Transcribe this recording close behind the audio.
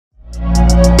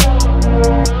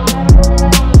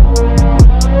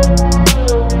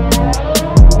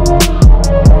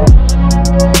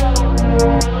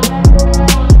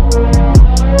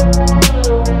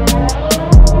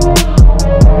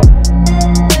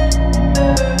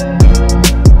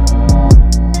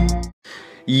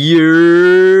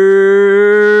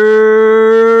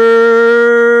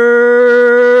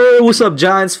What's up,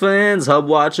 Giants fans, Hub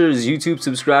watchers, YouTube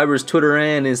subscribers, Twitter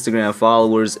and Instagram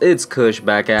followers? It's Kush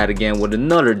back at it again with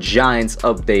another Giants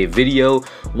update video.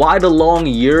 Why the long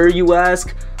year, you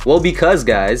ask? Well, because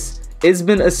guys, it's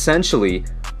been essentially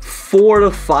 4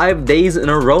 to 5 days in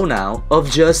a row now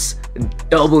of just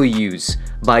W's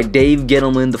by Dave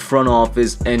Gettleman, the front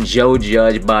office, and Joe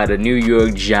Judge by the New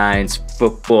York Giants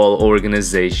football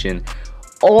organization.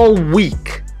 All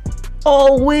week,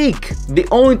 the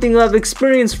only thing I've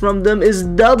experienced from them is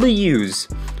W's.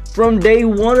 From day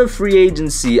one of free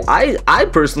agency, I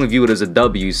personally view it as a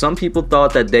W. Some people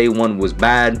thought that day one was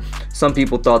bad. Some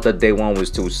people thought that day one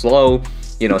was too slow.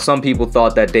 You know, some people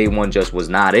thought that day one just was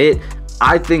not it.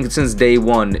 I think since day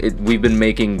one, we've been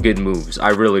making good moves. I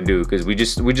really do, because we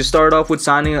just started off with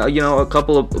signing a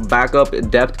couple of backup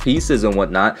depth pieces and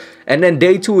whatnot, and then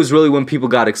day two is really when people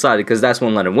got excited, because that's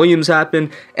when Leonard Williams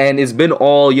happened, and it's been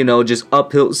all just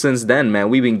uphill since then,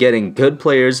 man. We've been getting good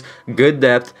players, good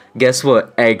depth. Guess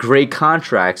what? At great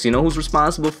contracts. You know who's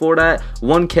responsible for that?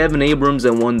 One Kevin Abrams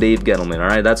and one Dave Gettleman. All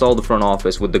right, that's all the front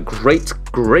office with the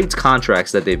great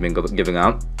contracts that they've been giving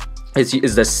out.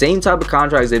 It's the same type of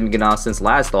contracts they've been getting out since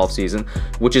last offseason,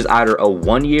 which is either a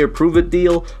 1-year prove-it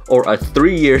deal or a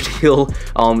 3-year deal.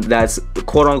 That's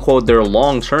quote-unquote their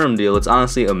long-term deal. It's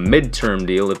honestly a mid-term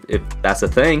deal, if that's a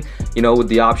thing, with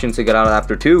the option to get out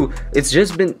after 2. It's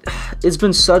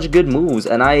been such good moves,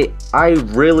 and I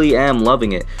really am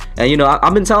loving it. And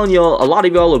I've been telling y'all, a lot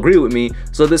of y'all agree with me,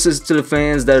 so this is to the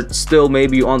fans that still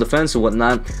maybe on the fence or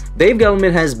whatnot. Dave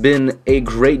Gettleman has been a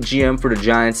great GM for the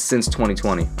Giants since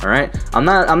 2020. All right, I'm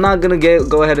not gonna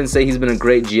go ahead and say he's been a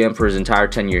great GM for his entire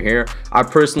tenure here. I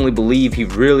personally believe he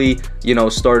really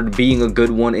started being a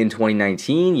good one in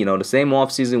 2019. The same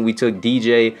offseason we took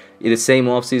DJ, the same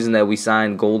offseason that we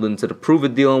signed Golden to the prove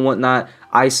it deal and whatnot.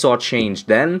 I saw change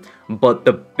then, but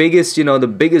the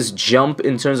biggest jump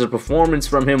in terms of performance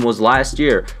from him was last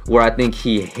year, where I think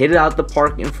he hit it out the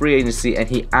park in free agency, and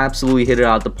he absolutely hit it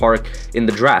out the park in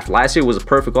the draft. Last year was a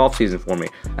perfect offseason for me,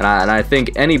 and I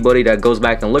think anybody that goes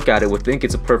back and look at it would think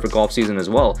it's a perfect offseason as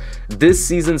well. This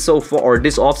season so far, or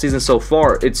this offseason so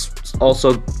far, it's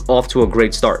also off to a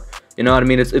great start. You know what I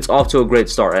mean? It's off to a great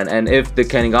start, and if the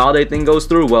Kenny Golladay thing goes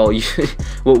through, well,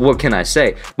 what can I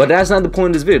say? But that's not the point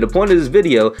of this video. The point of this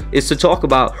video is to talk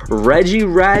about Reggie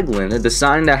Ragland, the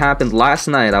signing that happened last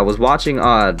night. I was watching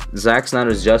Zack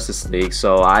Snyder's Justice League,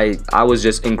 so I was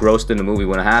just engrossed in the movie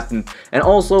when it happened. And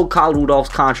also, Kyle Rudolph's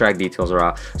contract details are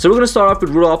out. So we're gonna start off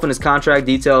with Rudolph and his contract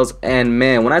details. And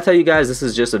man, when I tell you guys this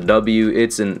is just a W,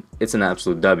 it's an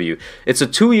absolute W. It's a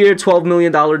 2-year, $12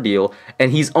 million deal,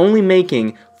 and he's only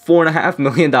making $4.5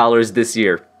 million this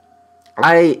year.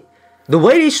 The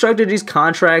way they structured these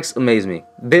contracts amaze me.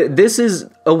 This is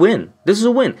a win. This is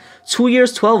a win. 2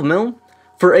 years, 12 mil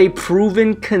for a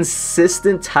proven,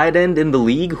 consistent tight end in the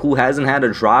league who hasn't had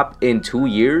a drop in 2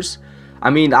 years. I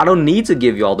mean, I don't need to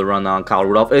give y'all the rundown on Kyle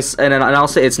Rudolph. And I'll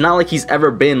say it's not like he's ever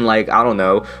been, like, I don't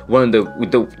know, one of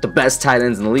the best tight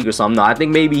ends in the league or something. No, I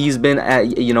think maybe he's been at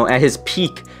at his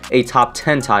peak a top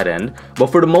 10 tight end. But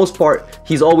for the most part,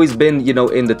 he's always been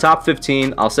in the top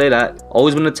 15. I'll say that.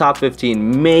 Always been the top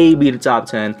 15, maybe the top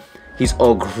 10. He's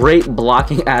a great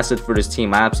blocking asset for this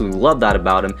team. I absolutely love that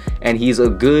about him. And he's a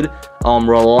good,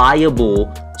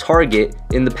 reliable target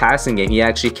in the passing game. He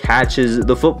actually catches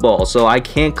the football, so I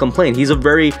can't complain. He's a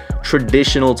very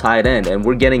traditional tight end, and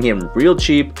we're getting him real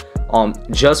cheap.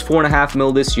 Just $4.5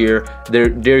 mil this year.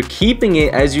 They're keeping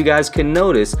it, as you guys can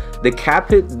notice. The cap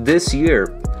hit this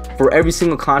year for every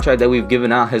single contract that we've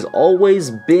given out has always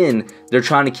been, they're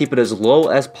trying to keep it as low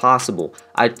as possible.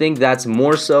 I think that's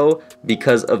more so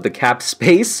because of the cap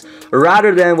space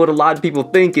rather than what a lot of people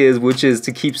think is, which is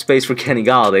to keep space for Kenny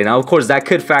Golladay. Now, of course, that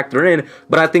could factor in,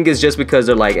 but I think it's just because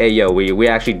they're like, hey, yo, we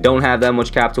actually don't have that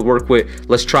much cap to work with.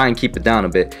 Let's try and keep it down a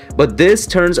bit. But this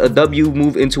turns a W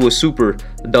move into a super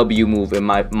W move, in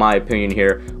my opinion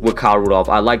here, with Kyle Rudolph.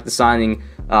 I like the signing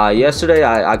yesterday.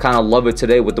 I kind of love it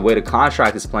today with the way the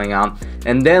contract is playing out.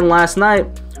 And then last night,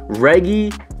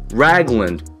 Reggie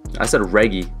Ragland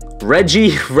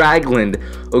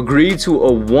agreed to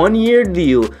a 1-year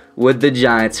deal with the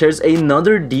Giants. Here's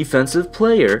another defensive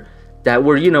player that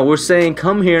we're saying,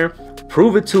 come here,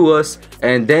 prove it to us,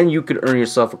 and then you could earn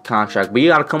yourself a contract. But you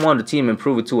got to come on the team and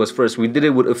prove it to us first. We did it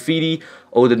with Ifeadi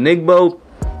Odenigbo,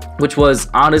 which was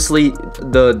honestly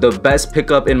the best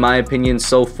pickup in my opinion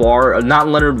so far. Not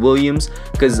Leonard Williams,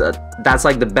 because that's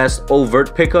like the best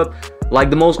overt pickup. Like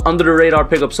the most under the radar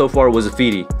pickup so far was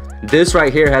Ifeadi. This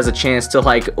right here has a chance to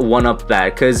like one up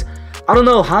that, because I don't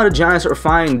know how the Giants are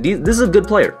finding this is a good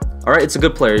player. All right, it's a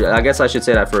good player. I guess I should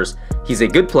say that first. He's a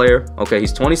good player. Okay,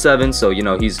 he's 27, so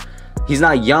he's he's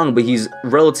not young, but he's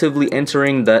relatively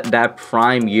entering that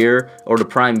prime year, or the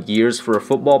prime years for a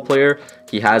football player.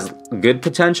 He has good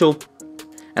potential,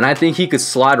 and I think he could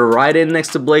slide right in next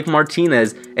to Blake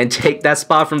Martinez and take that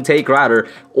spot from Tay Crowder,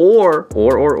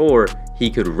 or he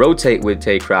could rotate with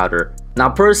Tay Crowder. Now,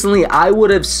 personally, I would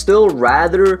have still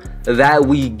rather that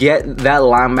we get that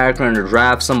linebacker in the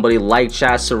draft, somebody like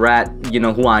Chad Surratt, you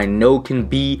know, who I know can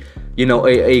be, you know,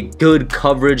 a good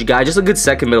coverage guy, just a good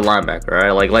second middle linebacker,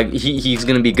 right? Like he's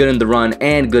gonna be good in the run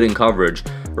and good in coverage,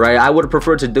 right? I would have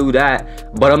preferred to do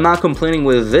that, but I'm not complaining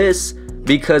with this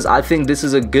because I think this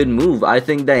is a good move. I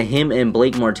think that him and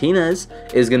Blake Martinez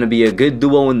is gonna be a good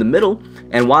duo in the middle.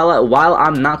 And while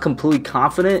I'm not completely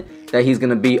confident that he's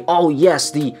gonna be, oh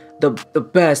yes, the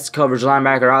best coverage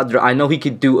linebacker out there, I know he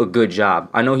could do a good job.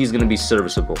 I know he's gonna be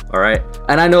serviceable, all right?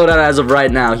 And I know that as of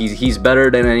right now, he's better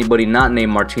than anybody not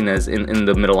named Martinez in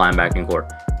the middle linebacking core.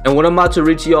 And what I'm about to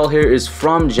read to y'all here is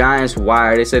from Giants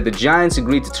Wire. They said the Giants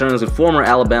agreed to terms with former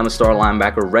Alabama star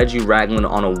linebacker Reggie Ragland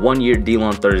on a one-year deal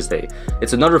on Thursday.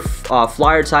 It's another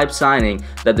flyer-type signing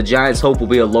that the Giants hope will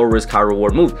be a low-risk,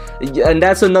 high-reward move. And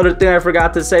that's another thing I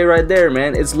forgot to say right there,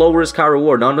 man. It's low-risk,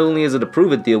 high-reward. Not only is it a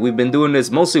prove-it deal, we've been doing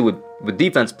this mostly with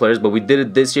defense players, but we did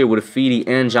it this year with Feedy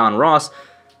and John Ross.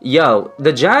 Yo,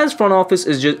 the Giants front office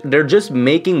is they're just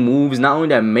making moves not only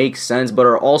that make sense, but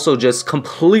are also just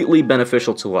completely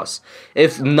beneficial to us.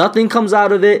 If nothing comes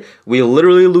out of it, we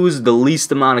literally lose the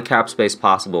least amount of cap space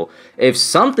possible. If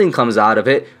something comes out of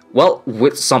it, well,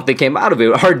 something came out of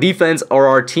it. Our defense, or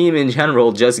our team in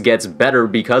general, just gets better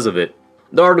because of it.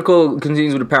 The article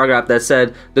continues with a paragraph that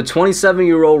said, the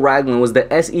 27-year-old Ragland was the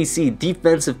SEC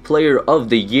Defensive Player of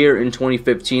the Year in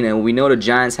 2015, and we know the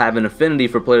Giants have an affinity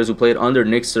for players who played under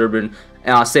Nick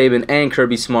Saban and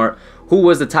Kirby Smart, who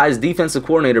was the Tide's defensive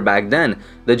coordinator back then.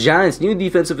 The Giants' new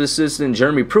defensive assistant,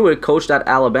 Jeremy Pruitt, coached at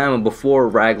Alabama before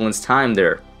Ragland's time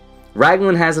there.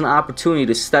 Ragland has an opportunity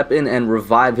to step in and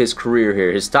revive his career here.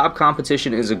 His top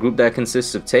competition is a group that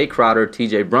consists of Tay Crowder,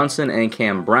 TJ Brunson, and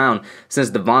Cam Brown,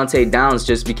 since Devontae Downs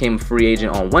just became a free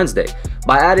agent on Wednesday.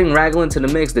 By adding Ragland to the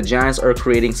mix, the Giants are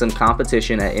creating some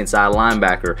competition at inside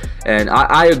linebacker. And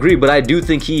I agree, but I do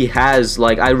think he has,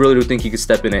 I really do think he could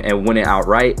step in and win it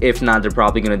outright. If not, they're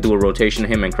probably going to do a rotation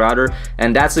of him and Crowder.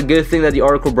 And that's a good thing that the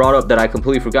article brought up that I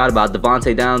completely forgot about.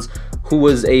 Devontae Downs, who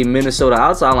was a Minnesota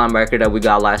outside linebacker that we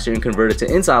got last year and converted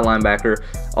to inside linebacker,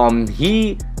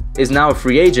 he is now a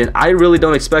free agent. I really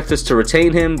don't expect us to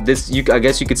retain him. I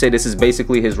guess you could say this is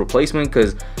basically his replacement,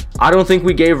 because I don't think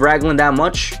we gave Ragland that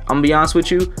much. I'm gonna be honest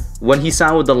with you. When he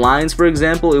signed with the Lions, for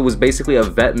example, it was basically a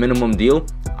vet minimum deal.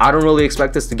 I don't really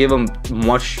expect us to give him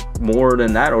much more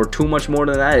than that, or too much more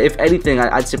than that. If anything,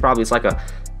 I'd say probably it's like a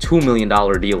 $2 million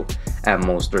deal at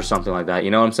most, or something like that.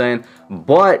 You know what I'm saying?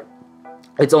 But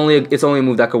it's only a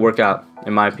move that could work out,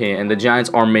 in my opinion, and the Giants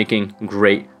are making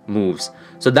great moves.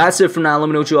 So that's it for now. Let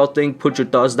me know what you all think. Put your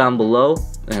thoughts down below,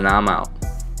 and I'm out.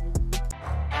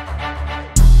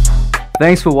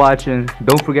 Thanks for watching.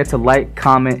 Don't forget to like,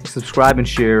 comment, subscribe, and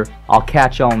share. I'll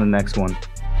catch y'all in the next one.